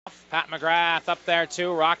Pat McGrath up there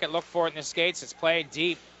too. Rocket look for it in the skates. It's played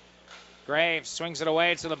deep. Graves swings it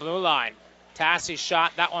away to the blue line. Tassie's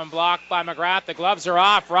shot, that one blocked by McGrath. The gloves are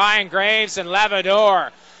off. Ryan Graves and Laverdure.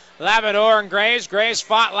 Laverdure and Graves. Graves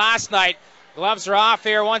fought last night. Gloves are off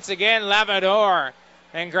here once again. Laverdure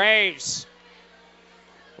and Graves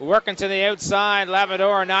working to the outside.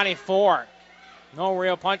 Laverdure 94. No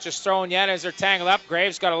real punches thrown yet as they're tangled up.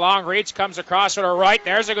 Graves got a long reach, comes across with a right.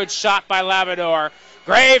 There's a good shot by Laverdure.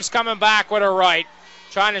 Graves coming back with a right.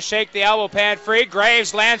 Trying to shake the elbow pad free.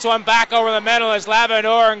 Graves lands one back over the middle as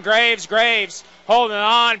Laverdure and Graves. Graves holding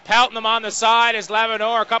on, pelting them on the side as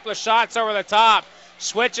Laverdure a couple of shots over the top.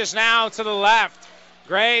 Switches now to the left.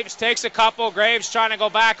 Graves takes a couple. Graves trying to go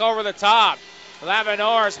back over the top.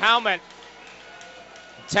 Laverdure's helmet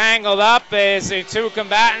tangled up as the two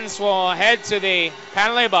combatants will head to the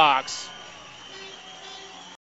penalty box.